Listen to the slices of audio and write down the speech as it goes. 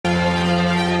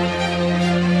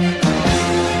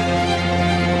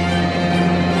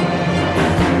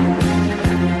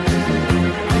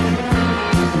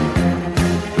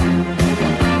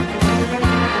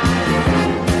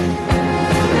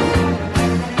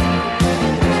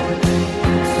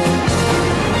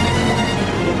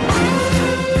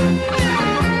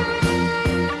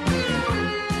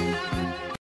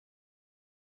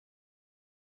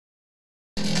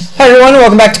everyone,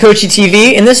 welcome back to Coachy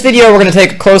TV. In this video, we're going to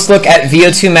take a close look at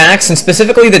VO2 max and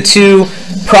specifically the two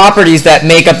properties that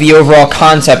make up the overall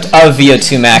concept of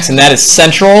VO2 max, and that is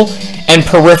central and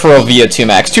peripheral VO2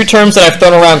 max. Two terms that I've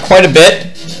thrown around quite a bit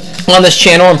on this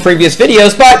channel in previous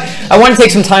videos, but I want to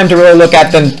take some time to really look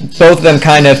at them, both of them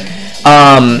kind of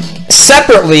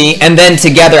separately and then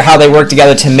together, how they work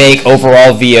together to make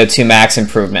overall VO2 max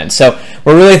improvements. So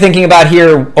we're really thinking about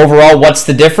here overall what's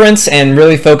the difference and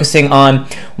really focusing on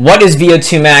what is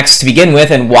VO2 max to begin with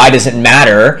and why does it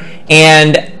matter,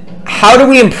 and how do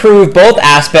we improve both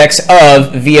aspects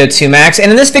of VO2 max. And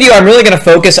in this video I'm really going to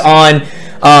focus on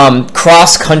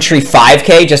cross-country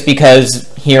 5K, just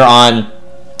because here on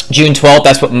June 12th,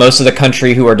 that's what most of the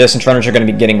country who are distance runners are going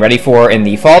to be getting ready for in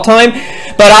the fall time.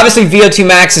 But obviously VO2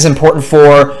 max is important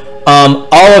for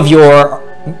all of your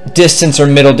distance or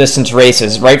middle distance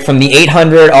races, right? From the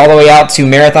 800 all the way out to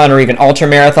marathon or even ultra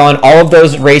marathon. All of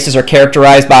those races are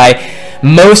characterized by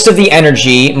most of the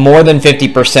energy, more than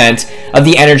 50% of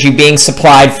the energy, being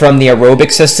supplied from the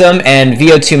aerobic system, and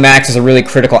VO2 max is a really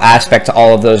critical aspect to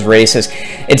all of those races.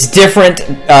 It's different,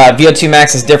 VO2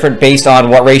 max is different based on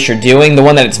what race you're doing. The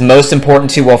one that it's most important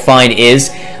to, we'll find, is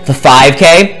the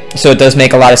 5K, so it does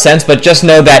make a lot of sense, but just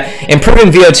know that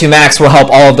improving VO2 max will help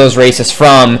all of those races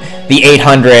from the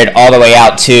 800 all the way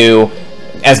out to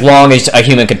as long as a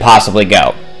human could possibly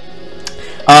go.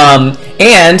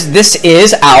 And this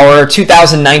is our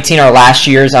 2019, our last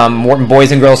year's Morton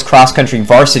Boys and Girls Cross Country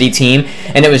Varsity team,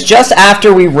 and it was just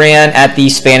after we ran at the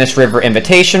Spanish River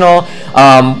Invitational,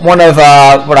 one of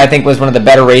what I think was one of the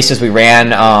better races we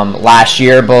ran last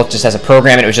year, both just as a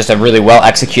program, and it was just a really well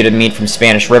executed meet from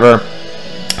Spanish River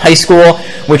High School,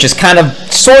 which is kind of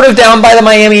sort of down by the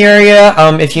Miami area,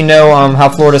 if you know how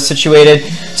Florida's situated.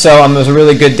 So it was a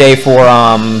really good day for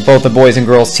both the boys and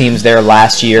girls teams there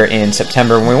last year in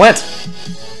September when we went.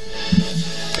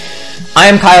 I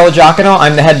am Kyle Giacono.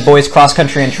 I'm the head boys cross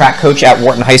country and track coach at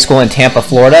Wharton High School in Tampa,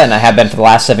 Florida, and I have been for the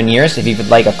last 7 years. If you would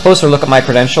like a closer look at my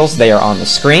credentials, they are on the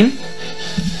screen.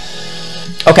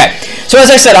 Okay, so as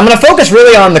I said, I'm going to focus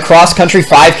really on the cross country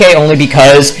 5K only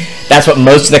because that's what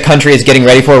most of the country is getting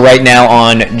ready for right now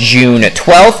on June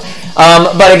 12th.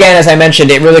 But again, as I mentioned,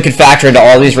 it really could factor into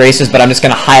all these races, but I'm just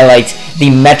going to highlight the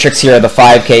metrics here of the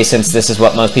 5K since this is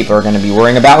what most people are going to be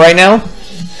worrying about right now.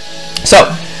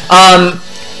 So,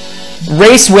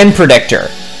 race win predictor.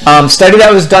 Study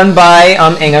that was done by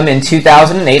Ingham in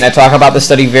 2008, and I talk about the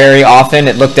study very often.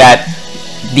 It looked at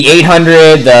the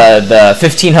 800, the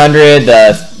 1500,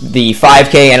 the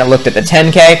 5K, and it looked at the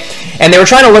 10K. And they were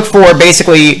trying to look for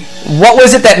basically what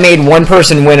was it that made one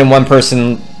person win and one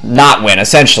person not win,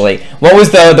 essentially. What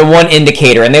was the one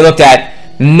indicator? And they looked at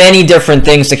many different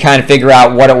things to kind of figure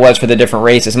out what it was for the different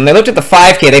races. And when they looked at the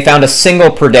 5K, they found a single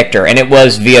predictor, and it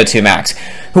was VO2 max.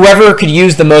 Whoever could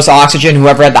use the most oxygen,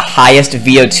 whoever had the highest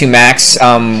VO2 max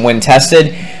when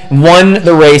tested, won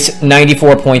the race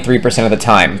 94.3% of the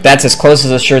time. That's as close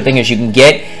as a sure thing as you can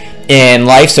get in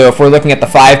life. So if we're looking at the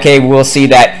 5K, we'll see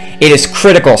that it is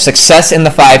critical. Success in the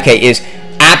 5K is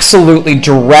absolutely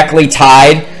directly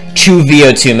tied to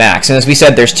VO2 max. And as we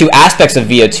said, there's two aspects of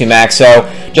VO2 max. So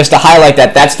just to highlight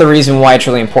that, that's the reason why it's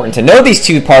really important to know these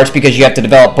two parts, because you have to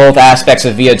develop both aspects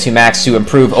of VO2 max to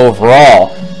improve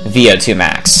overall VO2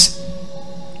 max.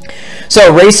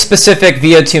 So race-specific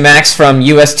VO2 max from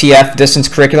USTF distance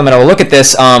curriculum, and I will look at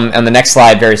this on the next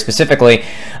slide very specifically.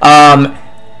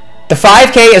 The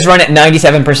 5K is run at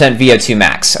 97% VO2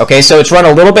 max. Okay, so it's run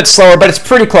a little bit slower, but it's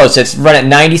pretty close. It's run at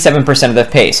 97% of the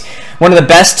pace. One of the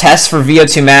best tests for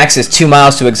VO2 max is 2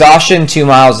 miles to exhaustion. 2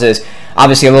 miles is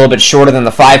obviously a little bit shorter than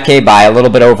the 5K by a little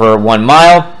bit over 1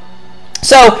 mile.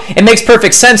 So it makes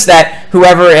perfect sense that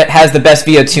whoever has the best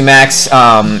VO2 max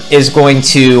is going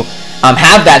to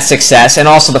have that success, and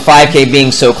also the 5K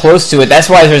being so close to it. That's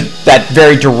why there's that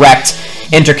very direct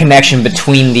interconnection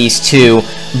between these two,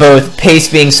 both pace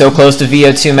being so close to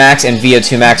VO2 max and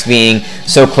VO2 max being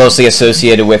so closely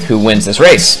associated with who wins this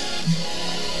race.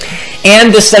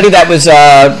 And this study that was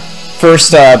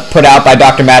first put out by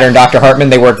Dr. Matter and Dr. Hartman,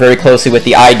 they worked very closely with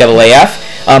the IAAF.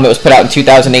 It was put out in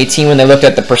 2018 when they looked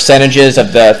at the percentages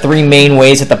of the 3 main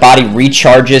ways that the body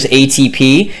recharges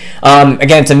ATP.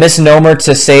 Again, it's a misnomer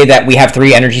to say that we have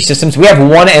 3 energy systems. We have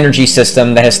one energy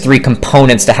system that has 3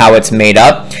 components to how it's made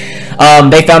up.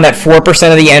 They found that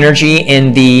 4% of the energy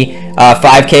in the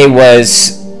 5K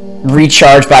was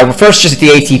recharged by, first, just the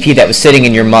ATP that was sitting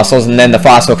in your muscles, and then the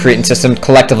phosphocreatine system,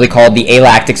 collectively called the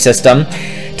alactic system.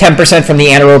 10% from the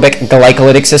anaerobic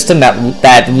glycolytic system,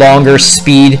 that longer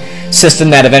speed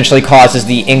system that eventually causes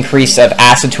the increase of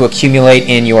acid to accumulate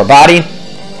in your body.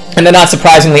 And then, not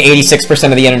surprisingly,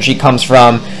 86% of the energy comes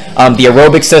from the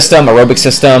aerobic system,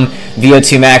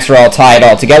 VO2 max are all tied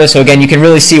all together. So again, you can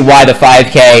really see why the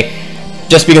 5K,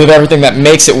 just because of everything that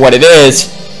makes it what it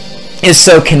is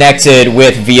so connected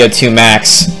with VO2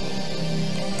 max.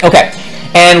 Okay,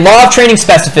 and law of training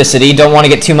specificity, don't want to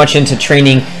get too much into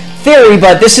training theory,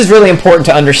 but this is really important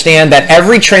to understand that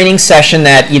every training session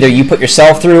that either you put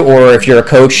yourself through or if you're a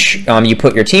coach, you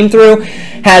put your team through,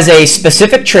 has a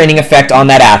specific training effect on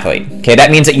that athlete. Okay, that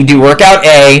means that you do workout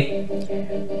A,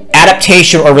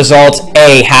 adaptation or result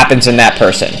A happens in that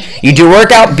person. You do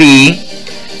workout B,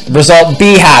 result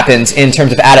B happens in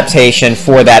terms of adaptation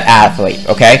for that athlete,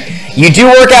 okay? You do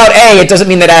workout A, it doesn't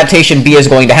mean that adaptation B is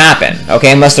going to happen,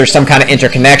 okay, unless there's some kind of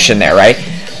interconnection there, right?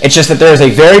 It's just that there is a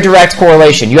very direct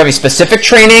correlation. You have a specific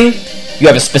training, you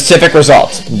have a specific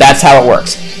result. That's how it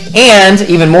works. And,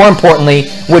 even more importantly,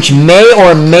 which may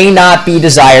or may not be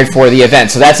desired for the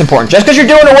event. So that's important. Just because you're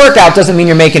doing a workout doesn't mean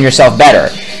you're making yourself better.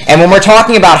 And when we're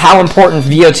talking about how important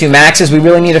VO2 max is, we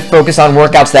really need to focus on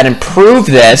workouts that improve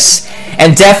this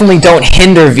and definitely don't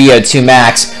hinder VO2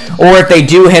 max. Or if they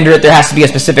do hinder it, there has to be a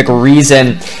specific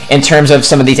reason in terms of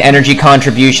some of these energy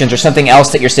contributions or something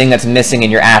else that you're seeing that's missing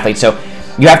in your athlete. So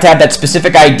you have to have that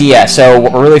specific idea. So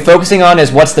what we're really focusing on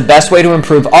is what's the best way to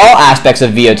improve all aspects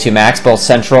of VO2 max, both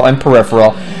central and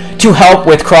peripheral, to help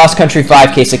with cross-country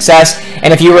 5K success.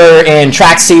 And if you were in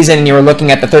track season and you were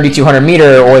looking at the 3,200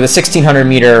 meter or the 1,600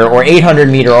 meter or 800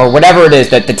 meter or whatever it is,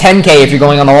 that the 10K if you're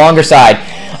going on the longer side,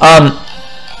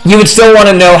 you would still want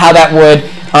to know how that would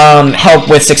help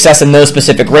with success in those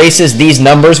specific races. These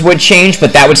numbers would change,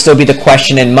 but that would still be the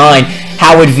question in mind.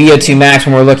 How would VO2 max,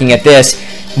 when we're looking at this,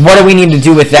 what do we need to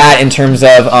do with that in terms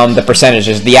of the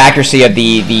percentages? The accuracy of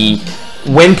the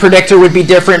win predictor would be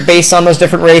different based on those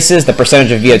different races. The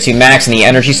percentage of VO2 max and the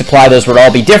energy supply, those would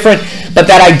all be different. But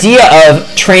that idea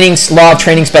of training, law of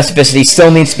training specificity still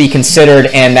needs to be considered,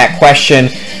 and that question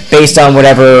based on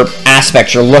whatever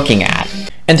aspect you're looking at.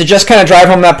 And to just kind of drive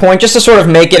home that point, just to sort of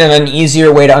make it an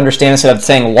easier way to understand instead of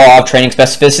saying law of training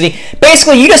specificity,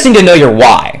 basically you just need to know your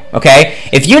why, okay?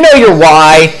 If you know your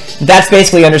why, that's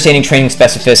basically understanding training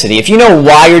specificity. If you know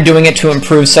why you're doing it to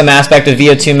improve some aspect of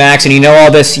VO2 max and you know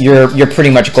all this, you're pretty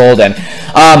much golden.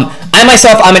 I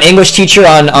myself, I'm an English teacher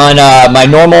on my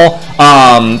normal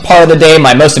part of the day,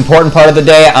 my most important part of the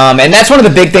day, and that's one of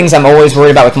the big things I'm always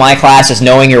worried about with my class is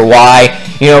knowing your why.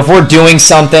 You know, if we're doing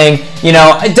something, you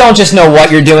know, don't just know what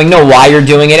you're doing, know why you're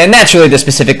doing it, and that's really the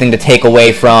specific thing to take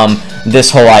away from this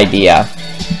whole idea.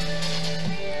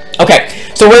 Okay,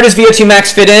 so where does VO2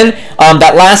 max fit in?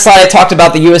 That last slide I talked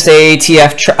about the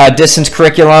USAATF distance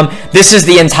curriculum. This is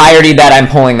the entirety that I'm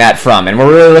pulling that from, and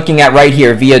we're really looking at right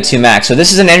here, VO2 max. So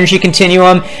this is an energy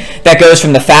continuum that goes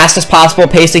from the fastest possible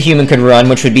pace a human could run,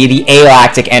 which would be the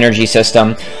alactic energy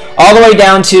system, all the way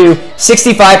down to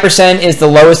 65% is the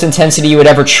lowest intensity you would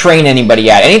ever train anybody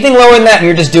at. Anything lower than that, and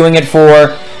you're just doing it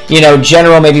for, you know,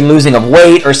 general maybe losing of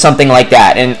weight or something like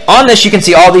that. And on this you can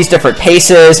see all these different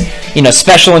paces, you know,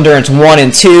 special endurance 1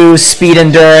 and 2, speed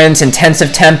endurance,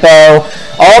 intensive tempo,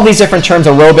 all these different terms,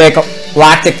 aerobic,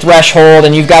 lactic threshold,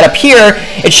 and you've got up here,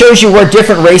 it shows you where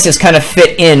different races kind of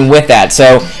fit in with that.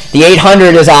 So the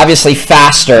 800 is obviously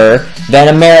faster than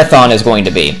a marathon is going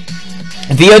to be.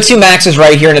 VO2 max is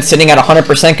right here, and it's sitting at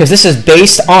 100% because this is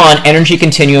based on energy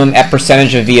continuum at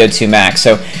percentage of VO2 max.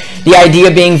 So the idea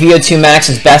being VO2 max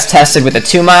is best tested with a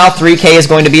 2-mile, 3K is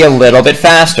going to be a little bit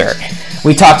faster.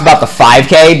 We talked about the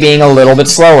 5K being a little bit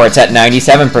slower, it's at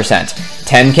 97%.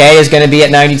 10K is going to be at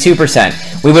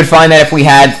 92%. We would find that if we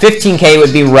had 15K, it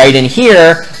would be right in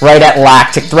here, right at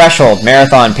lactic threshold,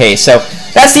 marathon pace. So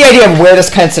that's the idea of where this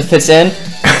kind of fits in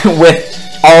with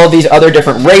all of these other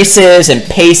different races and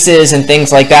paces and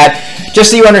things like that,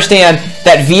 just so you understand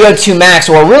that VO2 max,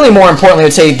 or really more importantly, I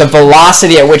would say the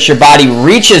velocity at which your body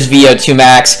reaches VO2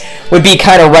 max would be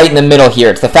kind of right in the middle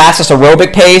here. It's the fastest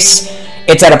aerobic pace.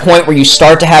 It's at a point where you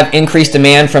start to have increased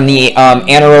demand from the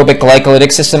anaerobic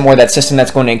glycolytic system, or that system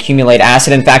that's going to accumulate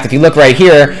acid. In fact, if you look right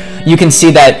here, you can see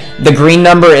that the green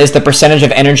number is the percentage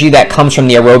of energy that comes from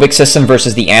the aerobic system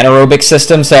versus the anaerobic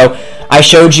system. So I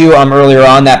showed you earlier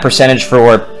on that percentage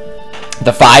for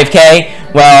the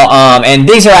 5K. Well, and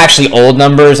these are actually old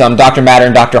numbers. Dr. Matter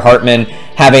and Dr. Hartman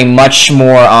have a much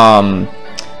more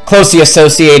closely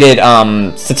associated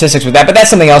statistics with that, but that's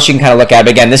something else you can kind of look at.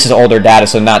 But again, this is older data,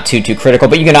 so not too critical,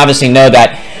 but you can obviously know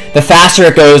that the faster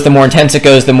it goes, the more intense it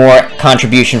goes, the more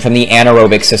contribution from the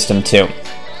anaerobic system too.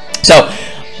 So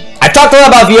I've talked a lot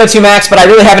about VO2 max, but I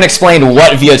really haven't explained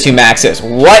what VO2 max is.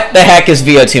 What the heck is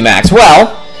VO2 max?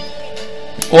 Well,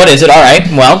 what is it? All right,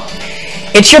 well,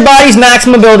 it's your body's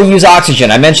maximum ability to use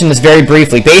oxygen. I mentioned this very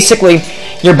briefly. Basically,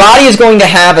 your body is going to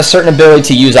have a certain ability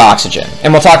to use oxygen.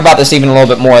 And we'll talk about this even a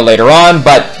little bit more later on,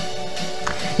 but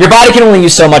your body can only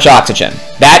use so much oxygen.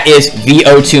 That is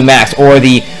VO2 max, or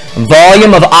the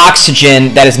volume of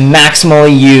oxygen that is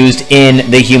maximally used in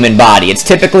the human body. It's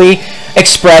typically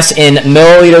expressed in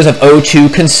milliliters of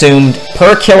O2 consumed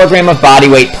per kilogram of body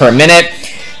weight per minute.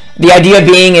 The idea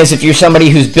being is if you're somebody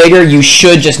who's bigger, you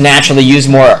should just naturally use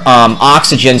more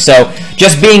oxygen. So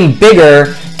just being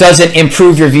bigger doesn't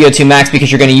improve your VO2 max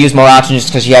because you're going to use more oxygen just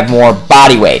because you have more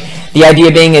body weight. The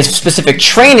idea being is specific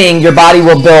training, your body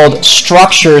will build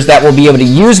structures that will be able to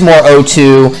use more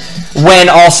O2 when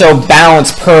also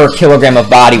balanced per kilogram of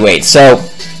body weight. So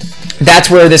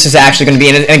that's where this is actually going to be.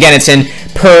 And again, it's in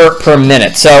per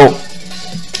minute. So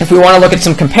if we want to look at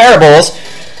some comparables,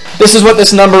 this is what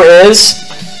this number is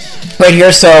right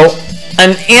here. So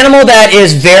an animal that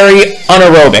is very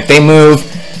anaerobic, they move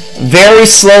very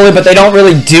slowly, but they don't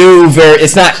really do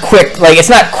it's not quick, like it's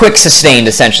not quick sustained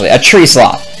essentially. A tree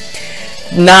sloth,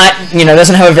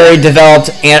 doesn't have a very developed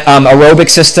aerobic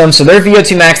system, so their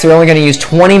VO2 max, they're only going to use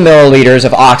 20 milliliters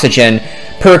of oxygen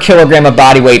per kilogram of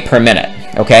body weight per minute,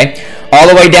 okay? All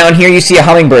the way down here, you see a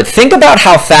hummingbird. Think about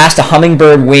how fast a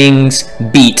hummingbird wings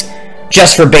beat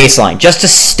just for baseline, just to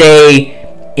stay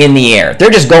in the air. They're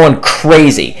just going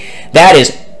crazy. That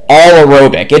is all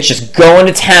aerobic. It's just going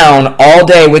to town all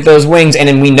day with those wings, and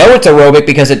then we know it's aerobic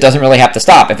because it doesn't really have to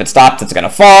stop. If it stops, it's going to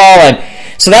fall, and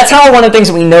so that's how one of the things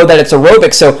that we know that it's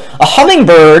aerobic. So a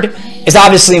hummingbird is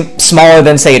obviously smaller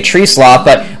than, say, a tree sloth,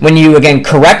 but when you, again,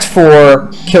 correct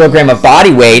for kilogram of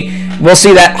body weight, we'll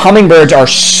see that hummingbirds are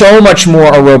so much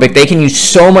more aerobic. They can use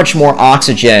so much more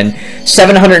oxygen,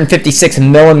 756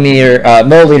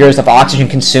 milliliters of oxygen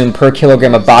consumed per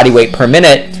kilogram of body weight per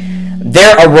minute.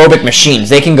 They're aerobic machines.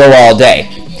 They can go all day.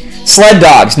 Sled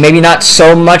dogs, maybe not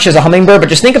so much as a hummingbird, but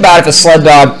just think about if a sled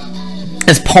dog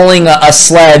is pulling a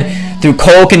sled through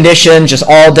cold conditions just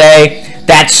all day.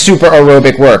 That's super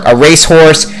aerobic work. A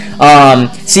racehorse,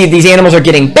 see, these animals are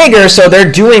getting bigger, so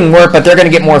they're doing work, but they're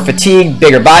going to get more fatigued,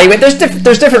 bigger body weight. There's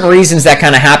different reasons that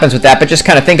kind of happens with that, but just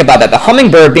kind of think about that. The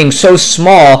hummingbird being so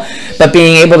small, but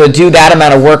being able to do that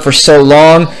amount of work for so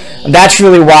long, that's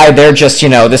really why they're just,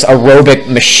 this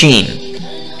aerobic machine.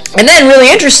 And then,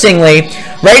 really interestingly,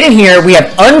 right in here, we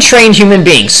have untrained human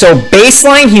beings. So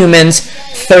baseline humans,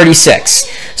 36.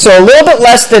 So a little bit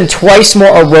less than twice more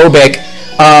aerobic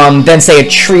than, say, a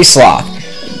tree sloth.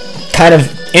 Kind of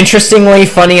interestingly,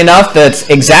 funny enough, that's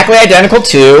exactly identical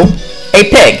to a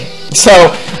pig.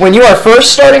 So when you are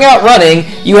first starting out running,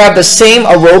 you have the same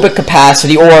aerobic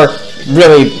capacity, or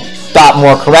really thought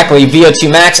more correctly, VO2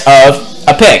 max of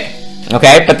a pig.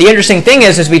 Okay, but the interesting thing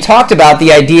is we talked about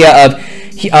the idea of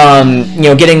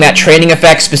getting that training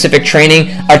effect, specific training.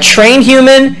 A trained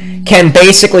human can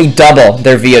basically double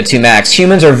their VO2 max.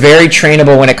 Humans are very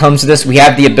trainable when it comes to this. We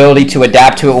have the ability to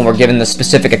adapt to it when we're given the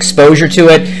specific exposure to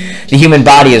it. The human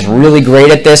body is really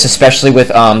great at this, especially with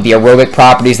the aerobic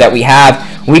properties that we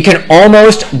have. We can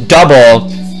almost double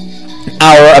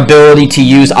our ability to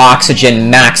use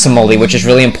oxygen maximally, which is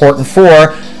really important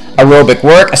for aerobic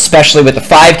work, especially with the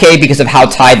 5K because of how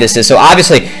tied this is. So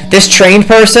obviously, this trained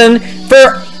person,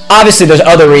 obviously there's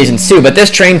other reasons too, but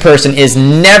this trained person is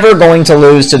never going to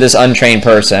lose to this untrained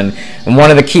person. And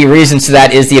one of the key reasons to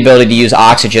that is the ability to use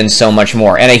oxygen so much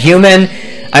more. And a human,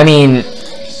 I mean,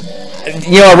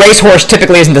 a racehorse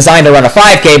typically isn't designed to run a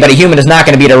 5K, but a human is not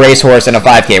going to beat a racehorse in a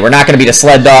 5K. We're not going to beat a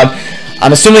sled dog.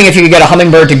 I'm assuming if you could get a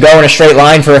hummingbird to go in a straight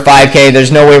line for a 5K,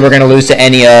 there's no way we're going to lose to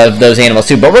any of those animals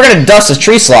too. But we're going to dust a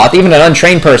tree sloth. Even an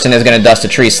untrained person is going to dust a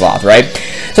tree sloth, right?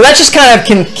 So that just kind of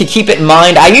can keep it in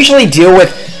mind. I usually deal with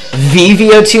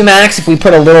VO2 max if we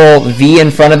put a little V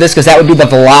in front of this, because that would be the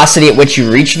velocity at which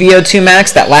you reach VO2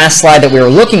 max. That last slide that we were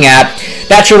looking at,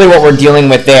 that's really what we're dealing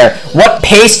with there. What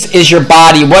pace is your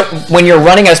body? When you're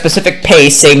running at a specific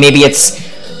pace, say maybe it's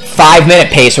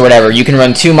 5-minute pace or whatever, you can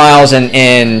run 2 miles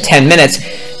in 10 minutes.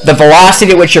 The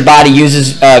velocity at which your body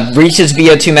reaches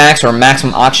VO2 max, or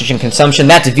maximum oxygen consumption,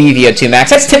 that's VO2 max.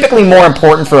 That's typically more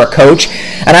important for a coach,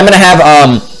 and I'm going to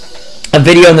have a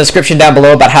video in the description down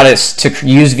below about how to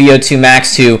use VO2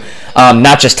 max to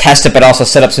not just test it, but also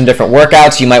set up some different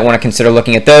workouts. You might want to consider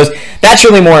looking at those. That's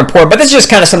really more important, but this is just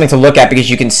kind of something to look at because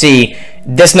you can see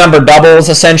this number doubles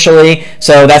essentially,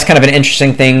 so that's kind of an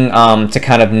interesting thing to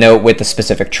kind of note with the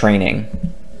specific training.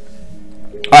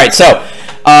 All right, so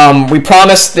we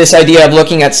promised this idea of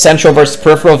looking at central versus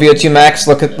peripheral VO2 max.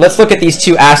 Let's look at these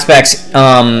two aspects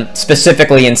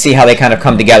specifically and see how they kind of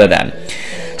come together then.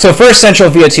 So first, central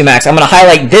VO2 max. I'm going to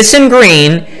highlight this in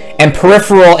green and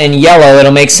peripheral in yellow.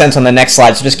 It'll make sense on the next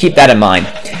slide, so just keep that in mind.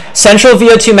 Central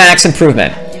VO2 max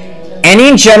improvement.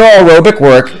 any general aerobic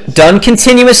work done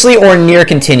continuously or near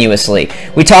continuously.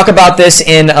 We talk about this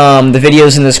in the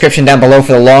videos in the description down below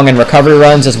for the long and recovery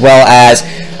runs, as well as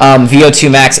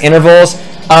VO2 max intervals.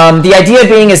 The idea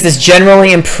being is this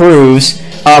generally improves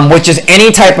with just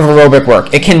any type of aerobic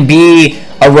work. It can be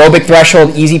aerobic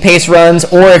threshold easy pace runs,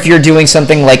 or if you're doing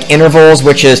something like intervals,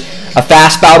 which is a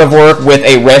fast bout of work with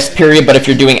a rest period, but if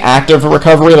you're doing active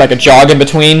recovery, like a jog in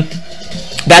between,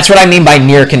 that's what I mean by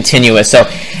near continuous. So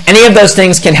any of those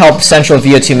things can help central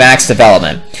VO2 max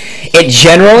development. It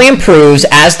generally improves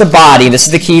as the body, this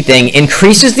is the key thing,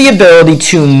 increases the ability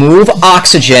to move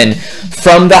oxygen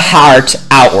from the heart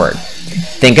outward.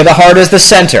 Think of the heart as the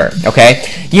center, okay?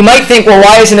 You might think, well,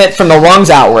 why isn't it from the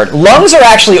lungs outward? Lungs are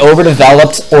actually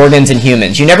overdeveloped organs in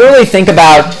humans. You never really think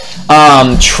about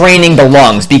training the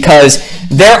lungs because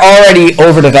they're already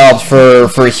overdeveloped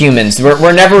for humans.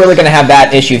 We're never really going to have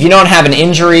that issue. If you don't have an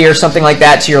injury or something like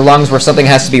that to your lungs where something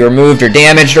has to be removed or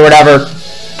damaged or whatever,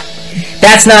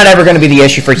 that's not ever going to be the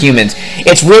issue for humans.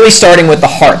 It's really starting with the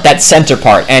heart, that center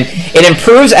part. And it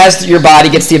improves as your body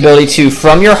gets the ability to,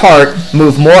 from your heart,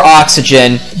 move more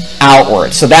oxygen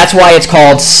outward. So that's why it's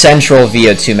called central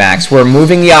VO2 max. We're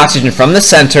moving the oxygen from the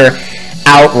center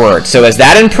outward. So as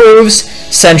that improves,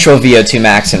 central VO2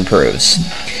 max improves.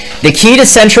 The key to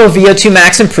central VO2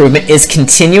 max improvement is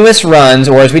continuous runs,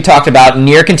 or as we talked about,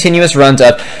 near continuous runs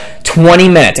of 20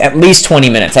 minutes, at least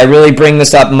 20 minutes. I really bring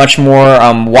this up much more,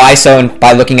 why so,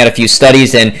 by looking at a few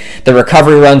studies in the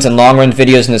recovery runs and long run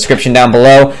videos in the description down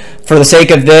below. For the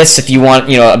sake of this, if you want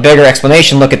a bigger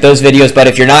explanation, look at those videos. But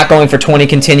if you're not going for 20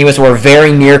 continuous or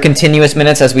very near continuous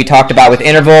minutes, as we talked about with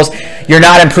intervals, you're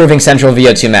not improving central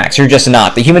VO2 max. You're just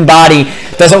not. The human body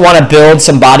doesn't want to build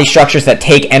some body structures that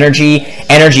take energy.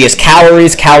 Energy is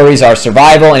calories. Calories are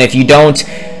survival. And if you don't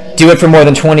do it for more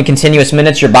than 20 continuous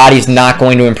minutes, your body's not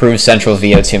going to improve central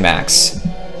VO2 max.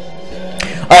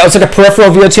 All right, let's look at peripheral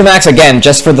VO2 max. Again,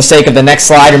 just for the sake of the next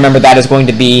slide, remember that is going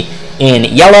to be in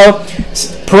yellow.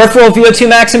 Peripheral VO2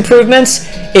 max improvements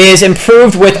is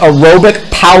improved with aerobic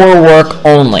power work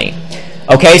only.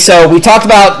 Okay, so we talked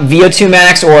about VO2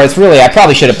 max, or it's really, I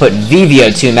probably should have put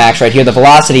VVO2 max right here, the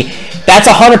velocity. That's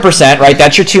 100%, right?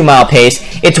 That's your 2-mile pace.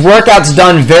 It's workouts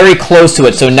done very close to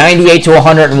it, so 98 to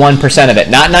 101% of it.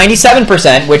 Not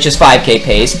 97%, which is 5K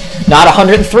pace. Not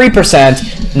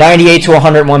 103%, 98 to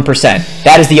 101%.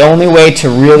 That is the only way to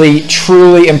really,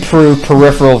 truly improve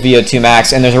peripheral VO2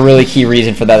 max, and there's a really key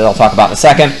reason for that I'll talk about in a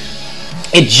second.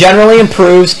 It generally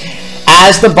improves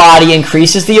as the body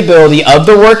increases the ability of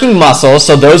the working muscles,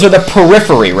 so those are the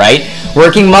periphery, right?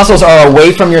 Working muscles are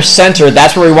away from your center.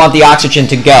 That's where we want the oxygen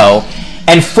to go.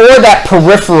 And for that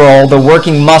peripheral, the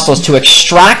working muscles, to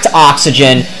extract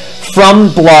oxygen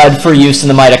from blood for use in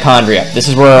the mitochondria. This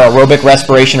is where aerobic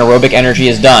respiration, aerobic energy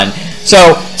is done.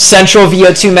 So central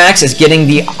VO2 max is getting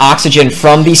the oxygen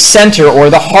from the center or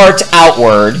the heart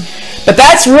outward. But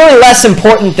that's really less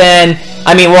important than,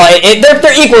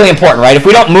 they're equally important, right? If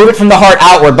we don't move it from the heart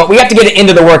outward, but we have to get it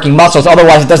into the working muscles,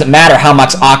 otherwise it doesn't matter how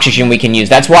much oxygen we can use.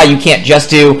 That's why you can't just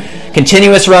do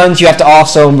continuous runs. You have to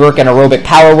also work in aerobic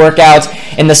power workouts.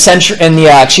 In the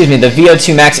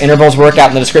VO2 max intervals workout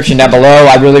in the description down below,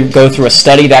 I really go through a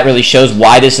study that really shows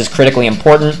why this is critically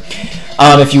important,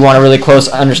 if you want a really close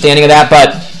understanding of that.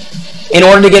 But in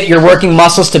order to get your working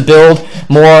muscles to build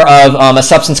more of a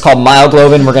substance called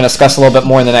myoglobin, we're going to discuss a little bit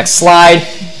more in the next slide,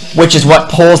 which is what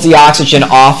pulls the oxygen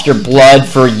off your blood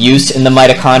for use in the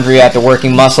mitochondria at the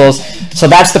working muscles. So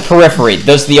that's the periphery.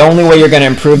 That's the only way you're going to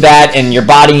improve that, and your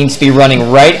body needs to be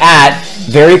running right at,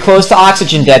 very close to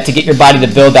oxygen debt to get your body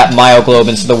to build that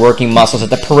myoglobin so the working muscles at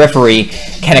the periphery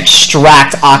can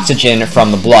extract oxygen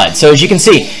from the blood. So as you can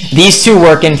see, these two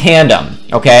work in tandem,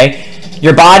 okay?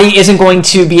 Your body isn't going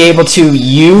to be able to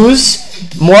use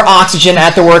more oxygen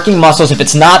at the working muscles if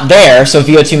it's not there, so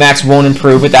VO2 max won't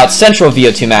improve without central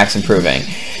VO2 max improving.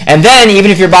 And then,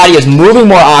 even if your body is moving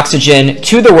more oxygen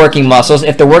to the working muscles,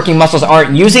 if the working muscles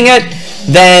aren't using it,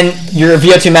 then your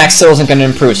VO2 max still isn't going to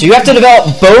improve. So you have to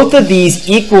develop both of these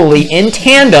equally in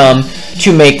tandem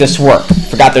to make this work.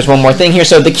 Forgot there's one more thing here.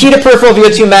 So the key to peripheral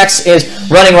VO2 max is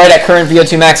running right at current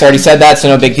VO2 max. I already said that, so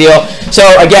no big deal. So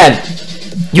again,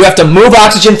 you have to move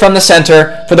oxygen from the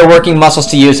center for the working muscles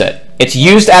to use it. It's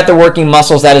used at the working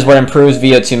muscles. That is what improves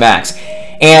VO2 max.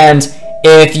 And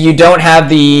if you don't have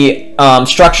the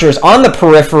structures on the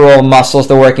peripheral muscles,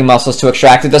 the working muscles, to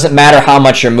extract, it doesn't matter how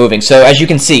much you're moving. So as you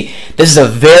can see, this is a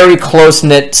very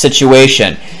close-knit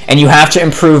situation, and you have to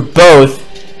improve both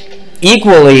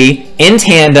equally in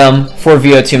tandem for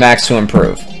VO2 max to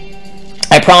improve.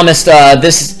 I promised a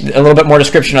little bit more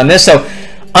description on this. So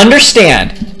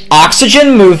understand,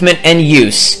 oxygen movement and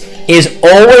use is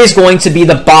always going to be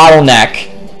the bottleneck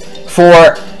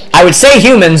for, I would say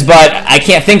humans, but I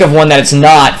can't think of one that it's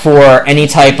not for any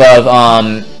type of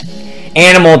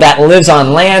animal that lives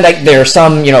on land. There are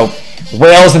some, you know,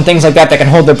 whales and things like that can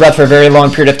hold their breath for a very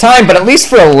long period of time, but at least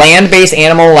for a land-based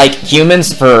animal like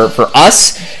humans, for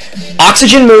us,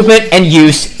 oxygen movement and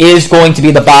use is going to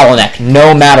be the bottleneck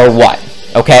no matter what,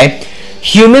 okay?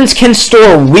 Humans can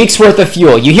store weeks worth of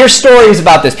fuel. You hear stories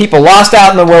about this. People lost out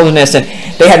in the wilderness and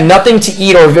they had nothing to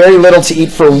eat or very little to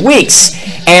eat for weeks,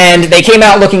 and they came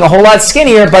out looking a whole lot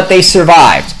skinnier, but they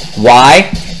survived. Why?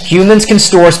 Humans can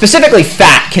store, specifically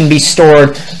fat can be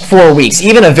stored for weeks.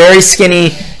 Even a very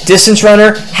skinny distance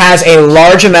runner has a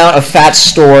large amount of fat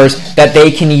stores that they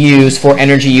can use for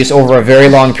energy use over a very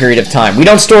long period of time. We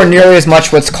don't store nearly as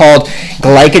much what's called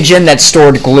glycogen, that's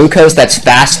stored glucose, that's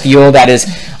fast fuel, that is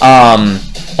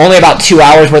only about 2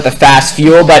 hours worth of fast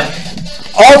fuel, but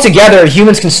altogether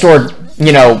humans can store,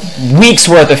 you know, weeks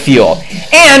worth of fuel.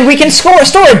 And we can store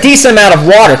a decent amount of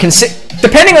water,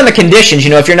 depending on the conditions. You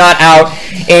know, if you're not out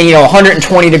in, you know,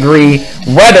 120 degree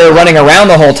weather running around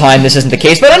the whole time, this isn't the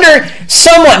case. But under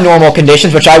somewhat normal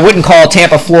conditions, which I wouldn't call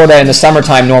Tampa, Florida in the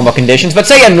summertime normal conditions, but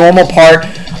say a normal part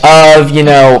of, you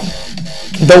know,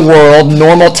 the world,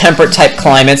 normal temperate type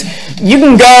climates, you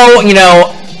can go, you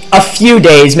know, a few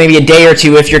days, maybe a day or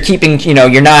two, if you're keeping, you know,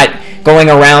 you're not going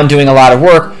around doing a lot of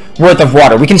work, worth of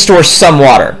water. We can store some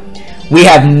water. We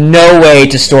have no way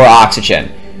to store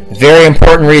oxygen. Very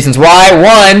important reasons why.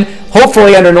 One,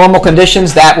 hopefully under normal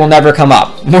conditions that will never come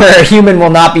up, where a human will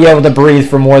not be able to breathe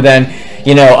for more than,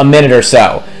 you know, a minute or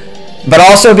so. But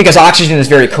also because oxygen is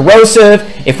very corrosive.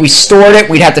 If we stored it,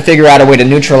 we'd have to figure out a way to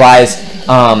neutralize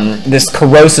this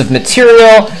corrosive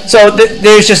material. So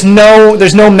there's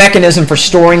no mechanism for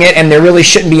storing it, and there really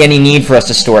shouldn't be any need for us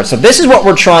to store it. So this is what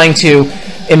we're trying to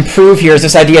improve here, is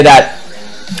this idea that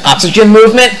oxygen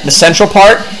movement, the central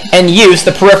part, and use,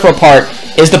 the peripheral part,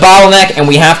 is the bottleneck, and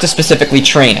we have to specifically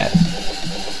train it.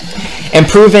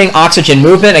 Improving oxygen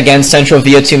movement, again, central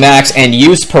VO2 max, and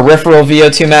use, peripheral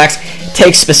VO2 max,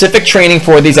 takes specific training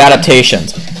for these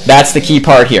adaptations. That's the key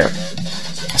part here.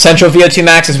 Central VO2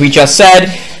 max, as we just said,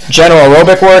 general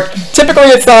aerobic work. Typically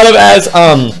it's thought of as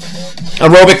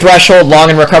aerobic threshold, long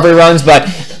and recovery runs, but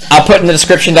I'll put in the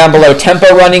description down below,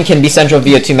 tempo running can be central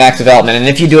VO2 max development. And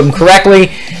if you do them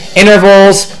correctly,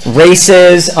 intervals,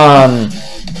 races,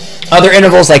 other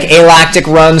intervals like alactic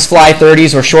runs, fly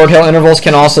 30s, or short hill intervals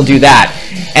can also do that.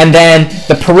 And then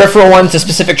the peripheral ones, the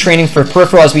specific training for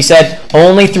peripheral, as we said,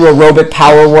 only through aerobic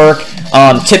power work,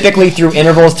 typically through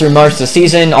intervals through most of the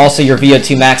season, also your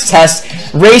VO2 max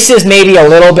tests. Races maybe a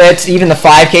little bit, even the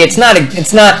 5K, it's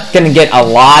not going to get a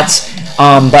lot,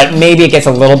 but maybe it gets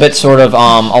a little bit sort of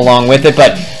along with it.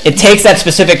 But it takes that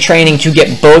specific training to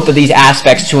get both of these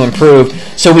aspects to improve,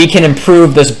 so we can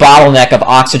improve this bottleneck of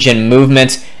oxygen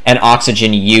movement and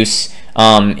oxygen use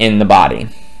in the body.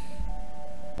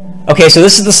 Okay, so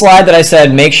this is the slide that I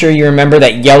said make sure you remember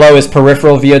that yellow is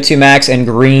peripheral VO2 max and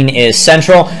green is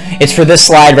central. It's for this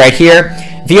slide right here.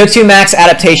 VO2 max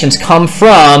adaptations come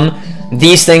from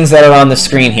these things that are on the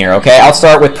screen here, okay? I'll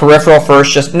start with peripheral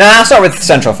first. I'll start with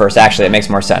central first, actually. It makes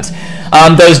more sense.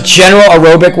 Those general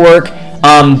aerobic work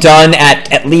done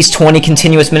at least 20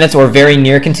 continuous minutes or very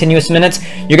near continuous minutes,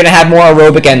 you're going to have more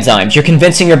aerobic enzymes. You're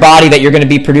convincing your body that you're going to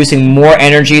be producing more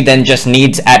energy than just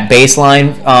needs at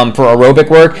baseline for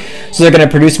aerobic work. So they're going to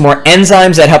produce more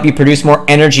enzymes that help you produce more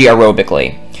energy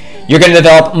aerobically. You're going to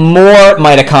develop more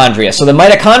mitochondria. So the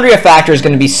mitochondria factor is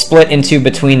going to be split into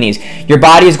between these. Your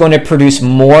body is going to produce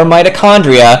more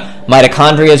mitochondria.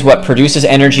 Mitochondria is what produces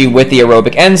energy with the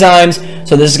aerobic enzymes.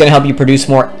 So this is going to help you produce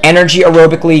more energy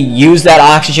aerobically, use that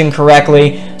oxygen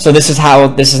correctly. So this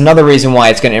is another reason why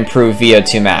it's going to improve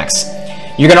VO2 max.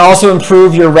 You're going to also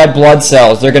improve your red blood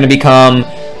cells. They're going to become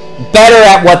better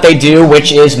at what they do,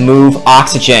 which is move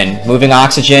oxygen. Moving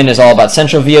oxygen is all about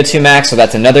central VO2 max, so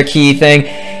that's another key thing.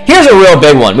 Here's a real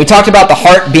big one. We talked about the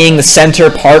heart being the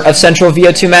center part of central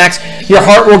VO2 max. Your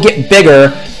heart will get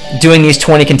bigger doing these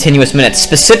 20 continuous minutes.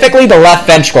 Specifically the left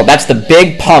ventricle. That's the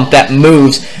big pump that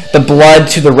moves the blood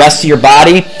to the rest of your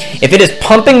body. If it is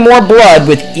pumping more blood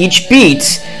with each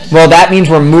beat, well, that means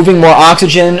we're moving more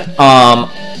oxygen,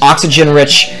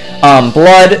 oxygen-rich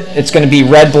blood. It's going to be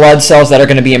red blood cells that are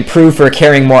going to be improved for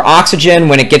carrying more oxygen.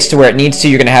 When it gets to where it needs to,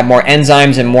 you're going to have more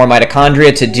enzymes and more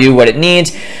mitochondria to do what it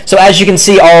needs. So as you can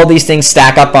see, all of these things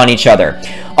stack up on each other.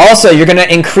 Also, you're going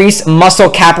to increase muscle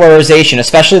capillarization,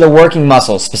 especially the working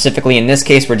muscles. Specifically, in this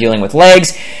case, we're dealing with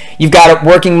legs. You've got a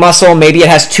working muscle. Maybe it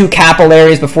has 2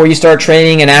 capillaries before you start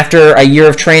training, and after a year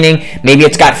of training, maybe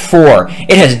it's got 4.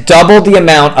 It has doubled the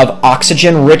amount of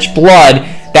oxygen-rich blood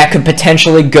that could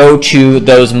potentially go to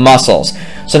those muscles.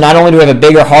 So not only do we have a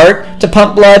bigger heart to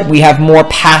pump blood, we have more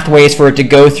pathways for it to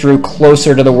go through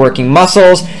closer to the working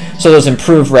muscles, so those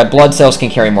improved red blood cells can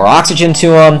carry more oxygen to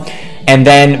them. And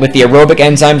then with the aerobic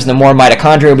enzymes and the more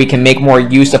mitochondria, we can make more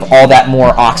use of all that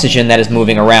more oxygen that is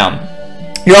moving around.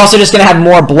 You're also just going to have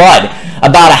more blood,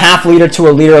 about a half liter to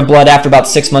a liter of blood after about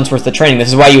 6 months worth of training. This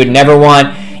is why you would never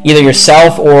want either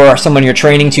yourself or someone you're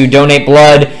training to donate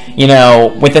blood, you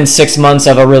know, within 6 months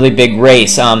of a really big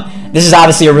race. This is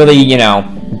obviously a really, you know,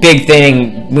 big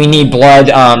thing. We need blood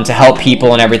to help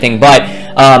people and everything, but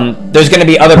there's going to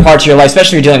be other parts of your life,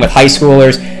 especially if you're dealing with high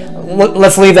schoolers.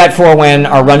 Let's leave that for when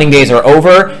our running days are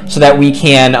over so that we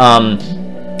can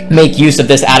make use of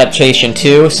this adaptation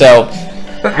too. So,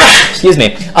 excuse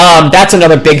me, that's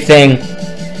another big thing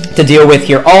to deal with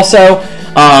here also.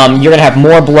 You're going to have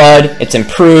more blood, it's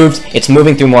improved, it's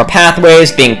moving through more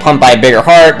pathways, being pumped by a bigger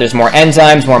heart, there's more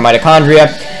enzymes, more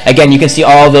mitochondria. Again, you can see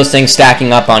all of those things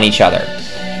stacking up on each other.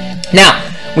 Now,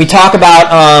 we talk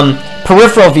about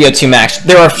peripheral VO2 max.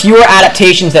 There are fewer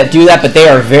adaptations that do that, but they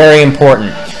are very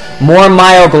important. More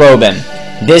myoglobin.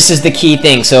 This is the key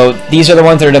thing. So these are the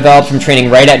ones that are developed from training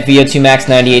right at VO2 max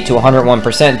 98 to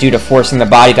 101% due to forcing the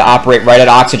body to operate right at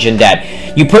oxygen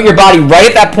dead. You put your body right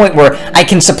at that point where I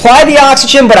can supply the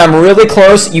oxygen, but I'm really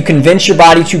close. You convince your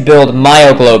body to build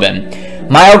myoglobin.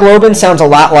 Myoglobin sounds a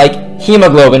lot like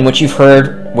hemoglobin, which you've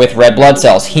heard with red blood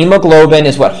cells. Hemoglobin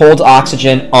is what holds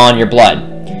oxygen on your blood.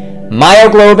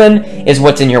 Myoglobin is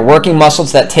what's in your working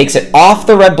muscles that takes it off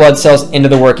the red blood cells into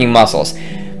the working muscles.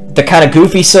 The kind of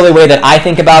goofy, silly way that I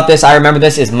think about this, I remember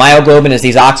this, is myoglobin is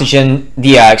these oxygen,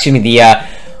 the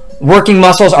working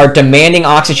muscles are demanding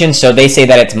oxygen, so they say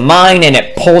that it's mine, and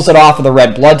it pulls it off of the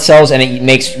red blood cells, and it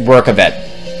makes work of it.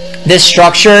 This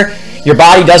structure, your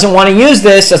body doesn't want to use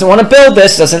this, doesn't want to build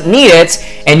this, doesn't need it,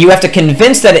 and you have to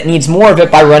convince that it needs more of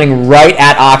it by running right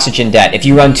at oxygen debt. If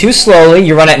you run too slowly,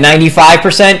 you run at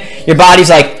 95%, your body's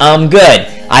like, I'm good.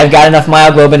 I've got enough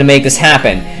myoglobin to make this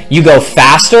happen. You go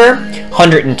faster,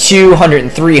 102,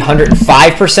 103,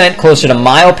 105%, closer to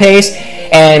mile pace,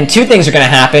 and two things are going to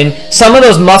happen. Some of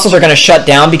those muscles are going to shut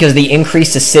down because the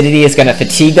increased acidity is going to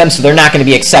fatigue them, so they're not going to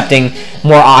be accepting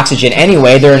more oxygen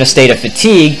anyway. They're in a state of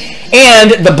fatigue.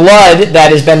 And the blood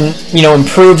that has been, you know,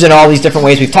 improved in all these different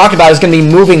ways we've talked about is going to be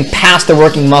moving past the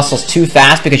working muscles too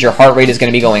fast because your heart rate is going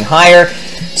to be going higher.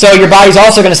 So your body's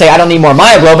also going to say, I don't need more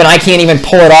myoglobin. I can't even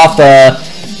pull it off the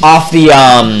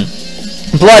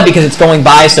blood because it's going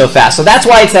by so fast. So that's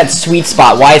why it's that sweet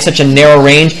spot, why it's such a narrow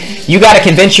range. You got to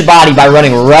convince your body by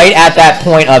running right at that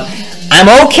point of, I'm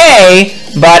okay,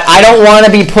 but I don't want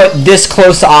to be put this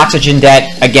close to oxygen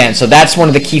debt again. So that's one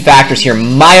of the key factors here.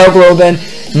 Myoglobin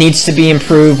needs to be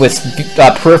improved with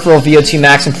peripheral VO2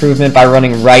 max improvement by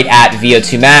running right at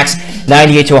VO2 max.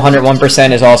 98 to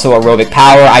 101% is also aerobic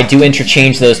power. I do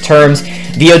interchange those terms.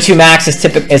 VO2 max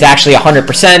is actually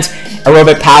 100%.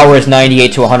 Aerobic power is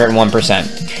 98 to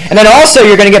 101%. And then also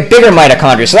you're going to get bigger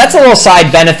mitochondria. So that's a little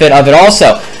side benefit of it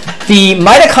also. The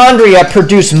mitochondria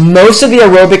produce most of the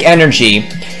aerobic energy.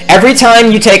 Every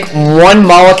time you take one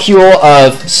molecule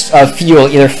of fuel,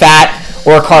 either fat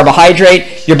or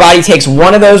carbohydrate, your body takes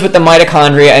one of those with the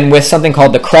mitochondria and with something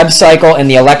called the Krebs cycle and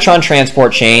the electron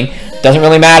transport chain. Doesn't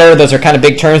really matter, those are kind of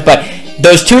big terms, but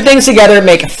those two things together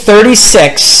make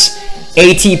 36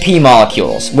 ATP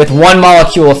molecules with one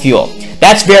molecule of fuel.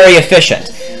 That's very efficient.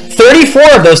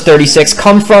 34 of those 36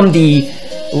 come from the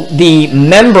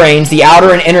membranes, the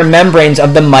outer and inner membranes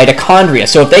of the mitochondria.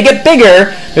 So if they get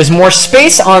bigger, there's more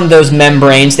space on those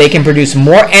membranes, they can produce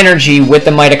more energy with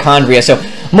the mitochondria. So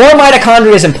more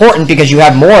mitochondria is important because you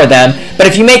have more of them, but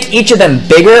if you make each of them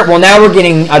bigger, well, now we're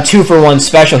getting a 2-for-1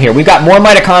 special here. We've got more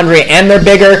mitochondria and they're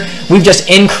bigger. We've just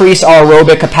increased our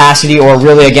aerobic capacity, or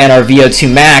really again our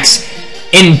VO2 max,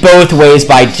 in both ways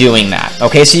by doing that.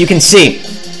 Okay, so you can see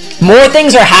more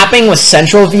things are happening with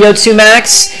central VO2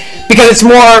 max because it's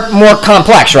more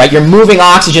complex, right? You're moving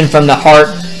oxygen from the heart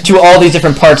to all these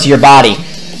different parts of your body.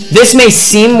 This may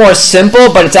seem more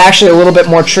simple, but it's actually a little bit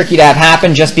more tricky to have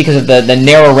happen just because of the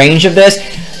narrow range of this.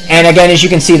 And again, as you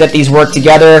can see that these work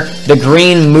together, the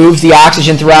green moves the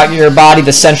oxygen throughout your body,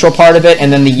 the central part of it,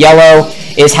 and then the yellow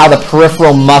is how the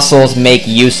peripheral muscles make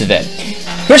use of it.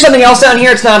 Here's something else down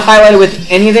here. It's not highlighted with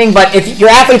anything, but if your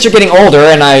athletes are getting older,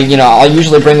 and I'll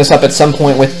usually bring this up at some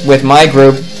point with my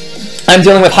group, I'm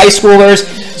dealing with high schoolers,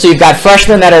 so you've got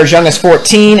freshmen that are as young as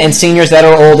 14 and seniors that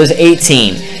are old as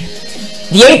 18.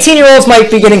 The 18-year-olds might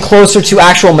be getting closer to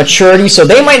actual maturity, so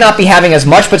they might not be having as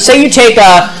much, but say you take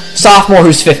a sophomore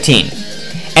who's 15,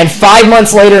 and 5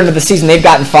 months later into the season, they've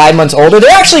gotten 5 months older, they're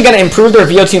actually going to improve their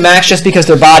VO2 max just because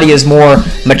their body is more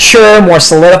mature, more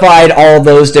solidified, all of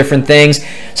those different things.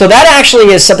 So that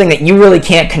actually is something that you really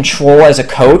can't control as a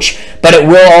coach, but it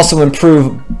will also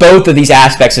improve both of these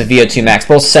aspects of VO2 max,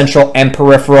 both central and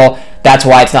peripheral. That's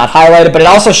why it's not highlighted, but it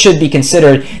also should be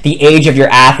considered the age of your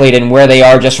athlete and where they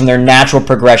are just from their natural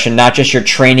progression, not just your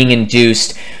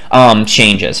training-induced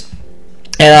changes.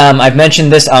 And I've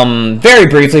mentioned this very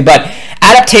briefly, but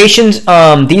adaptations,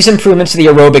 these improvements to the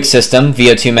aerobic system,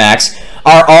 VO2 max,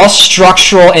 are all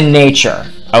structural in nature,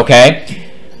 okay?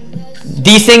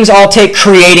 These things all take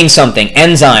creating something,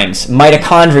 enzymes,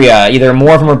 mitochondria, either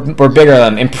more of them or bigger of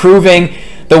them, improving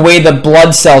the way the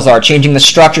blood cells are, changing the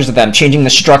structures of them, changing the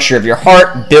structure of your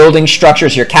heart, building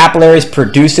structures, your capillaries,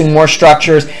 producing more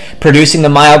structures, producing the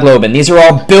myoglobin. These are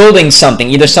all building something,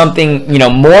 either something,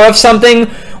 more of something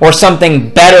or something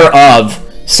better of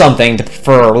something,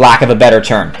 for lack of a better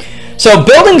term. So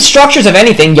building structures of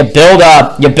anything, you build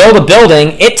a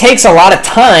building, it takes a lot of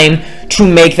time to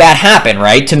make that happen,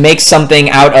 right? To make something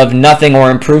out of nothing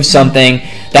or improve something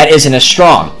that isn't as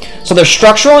strong. So they're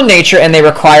structural in nature and they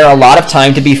require a lot of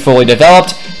time to be fully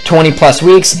developed, 20 plus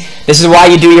weeks. This is why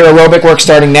you do your aerobic work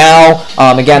starting now.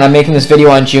 Again, I'm making this video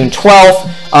on June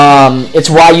 12th. It's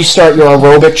why you start your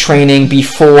aerobic training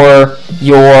before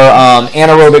your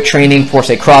anaerobic training for,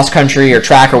 say, cross country or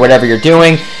track or whatever you're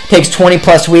doing. It takes 20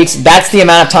 plus weeks. That's the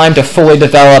amount of time to fully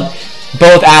develop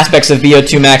both aspects of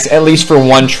VO2 max, at least for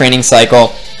one training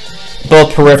cycle,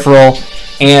 both peripheral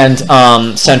and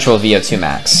central VO2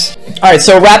 max. All right,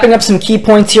 so wrapping up some key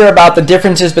points here about the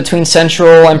differences between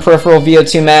central and peripheral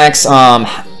VO2 max,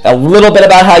 a little bit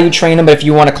about how you train them, but if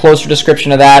you want a closer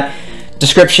description of that,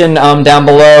 description down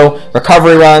below,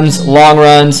 recovery runs, long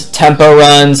runs, tempo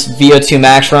runs, VO2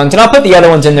 max runs, and I'll put the other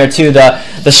ones in there too,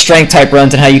 the strength type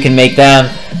runs and how you can make them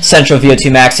central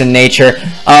VO2 max in nature.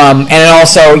 And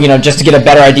also, just to get a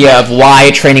better idea of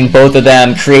why training both of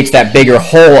them creates that bigger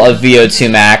whole of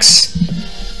VO2 max.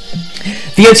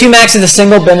 VO2 max is the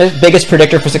single biggest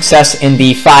predictor for success in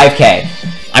the 5K.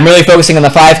 I'm really focusing on the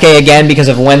 5K again because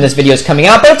of when this video is coming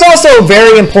out, but it's also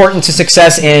very important to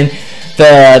success in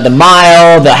the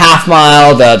mile, the half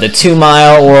mile, the 2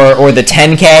 mile, or the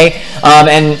 10K.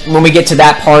 And when we get to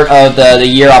that part of the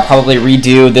year, I'll probably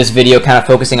redo this video kind of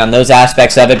focusing on those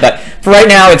aspects of it. But for right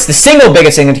now, it's the single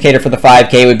biggest indicator for the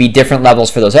 5K. It would be different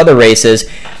levels for those other races.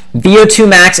 VO2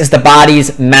 max is the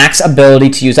body's max ability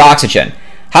to use oxygen.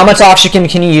 How much oxygen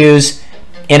can you use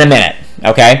in a minute,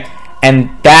 okay? And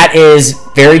that is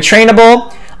very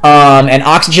trainable, and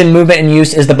oxygen movement and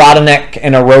use is the bottleneck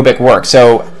in aerobic work.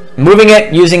 So moving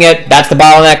it, using it, that's the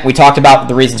bottleneck. We talked about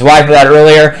the reasons why for that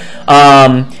earlier.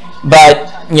 But,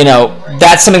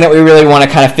 that's something that we really want to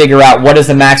kind of figure out. What is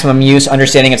the maximum use,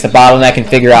 understanding it's the bottleneck, and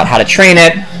figure out how to train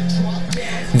it.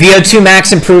 VO2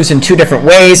 max improves in two different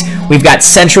ways. We've got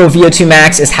central VO2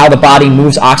 max is how the body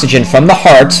moves oxygen from the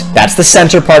heart. That's the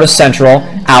center part of central,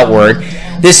 outward.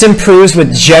 This improves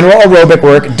with general aerobic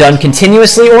work done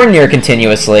continuously or near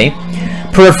continuously.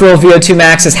 Peripheral VO2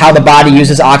 max is how the body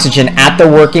uses oxygen at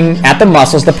the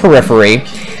muscles, the periphery.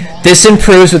 This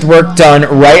improves with work done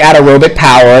right at aerobic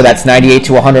power. That's 98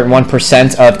 to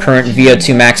 101% of current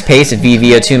VO2 max pace,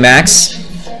 VVO2 max.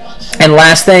 And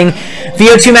last thing,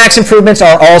 VO2 max improvements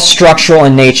are all structural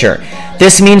in nature.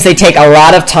 This means they take a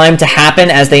lot of time to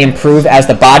happen as they improve as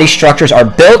the body structures are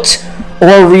built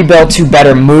or rebuilt to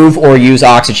better move or use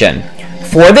oxygen.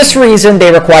 For this reason,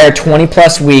 they require 20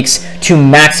 plus weeks to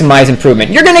maximize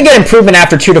improvement. You're going to get improvement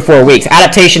after 2 to 4 weeks.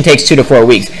 Adaptation takes 2 to 4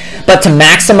 weeks. But to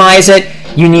maximize it,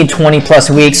 you need 20 plus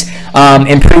weeks.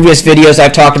 In previous videos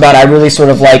I've talked about, I really sort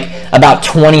of like about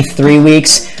 23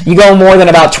 weeks. You go more than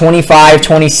about 25,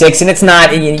 26, and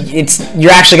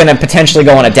you're actually going to potentially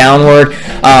go on a downward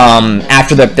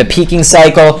after the peaking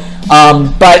cycle.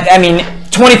 But I mean,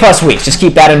 20 plus weeks, just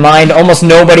keep that in mind. Almost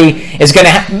nobody is going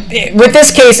to, with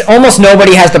this case, almost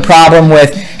nobody has the problem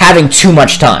with having too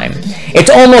much time. It's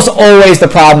almost always the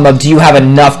problem of, do you have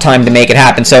enough time to make it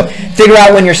happen? So figure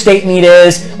out when your state meet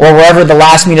is, or wherever the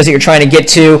last meet is that you're trying to get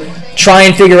to. Try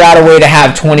and figure out a way to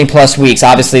have 20 plus weeks.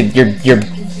 Obviously,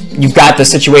 you've got the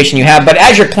situation you have, but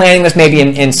as you're planning this maybe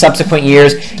in subsequent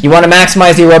years, you want to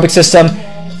maximize the aerobic system.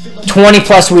 20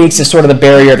 plus weeks is sort of the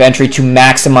barrier of entry to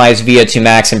maximize VO2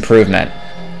 max improvement.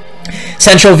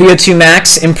 Central VO2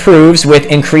 max improves with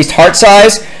increased heart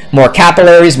size, more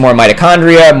capillaries, more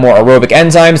mitochondria, more aerobic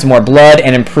enzymes, more blood,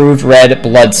 and improved red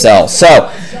blood cells.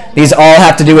 So these all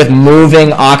have to do with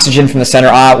moving oxygen from the center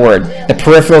outward. The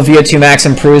peripheral VO2 max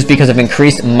improves because of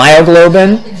increased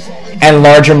myoglobin and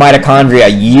larger mitochondria,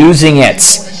 using it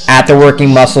at the working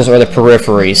muscles or the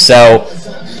periphery. So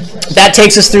That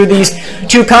takes us through these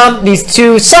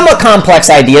two somewhat complex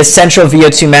ideas, central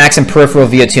VO2 max and peripheral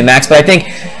VO2 max. But I think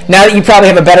now that you probably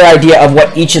have a better idea of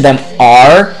what each of them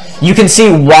are, you can see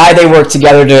why they work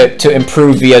together to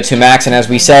improve VO2 max. And as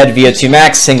we said, VO2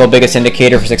 max, single biggest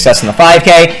indicator for success in the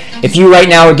 5K. If you right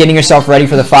now are getting yourself ready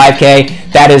for the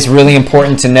 5K, that is really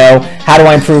important to know. How do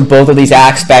I improve both of these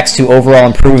aspects to overall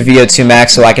improve VO2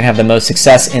 max so I can have the most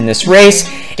success in this race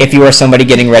if you are somebody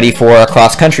getting ready for a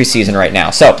cross-country season right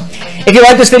now? So if you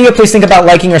like this video, please think about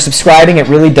liking or subscribing. It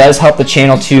really does help the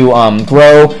channel to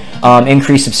grow.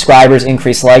 Increase subscribers,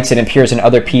 increase likes. It appears in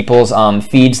other people's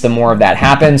feeds the more of that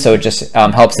happens, so it just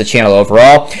helps the channel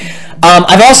overall.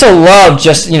 I've also loved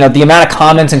just the amount of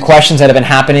comments and questions that have been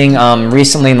happening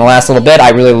recently in the last little bit. I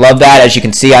really love that. As you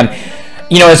can see, I'm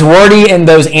as wordy in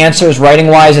those answers writing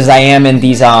wise as I am in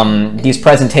these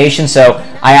presentations, so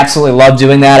I absolutely love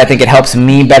doing that. I think it helps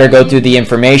me better go through the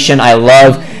information. I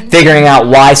love figuring out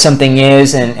why something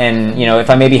is, and if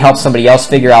I maybe help somebody else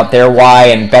figure out their why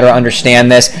and better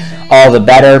understand this, all the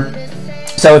better.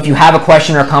 So if you have a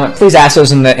question or a comment, please ask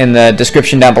those in the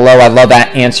description down below. I love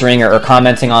answering or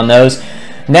commenting on those.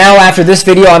 Now, after this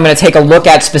video, I'm going to take a look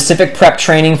at specific prep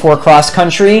training for cross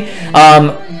country.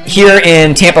 Here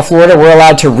in Tampa, Florida, we're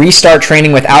allowed to restart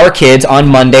training with our kids on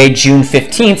Monday, June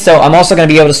 15th. So I'm also going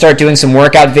to be able to start doing some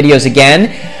workout videos again.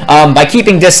 By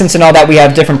keeping distance and all that, we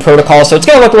have different protocols. So it's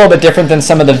going to look a little bit different than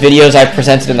some of the videos I've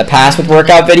presented in the past with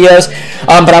workout videos.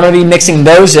 But I'm going to be mixing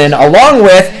those in along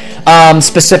with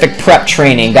specific prep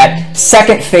training, that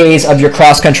second phase of your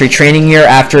cross-country training year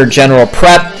after general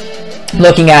prep,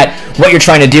 looking at what you're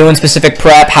trying to do in specific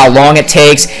prep, how long it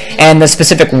takes, and the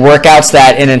specific workouts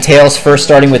that it entails, first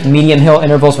starting with medium hill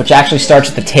intervals, which actually starts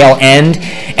at the tail end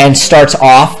and starts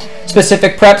off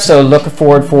specific prep. So look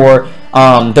forward for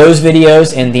those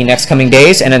videos in the next coming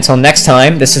days. And until next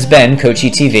time, this has been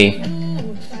Coachy TV.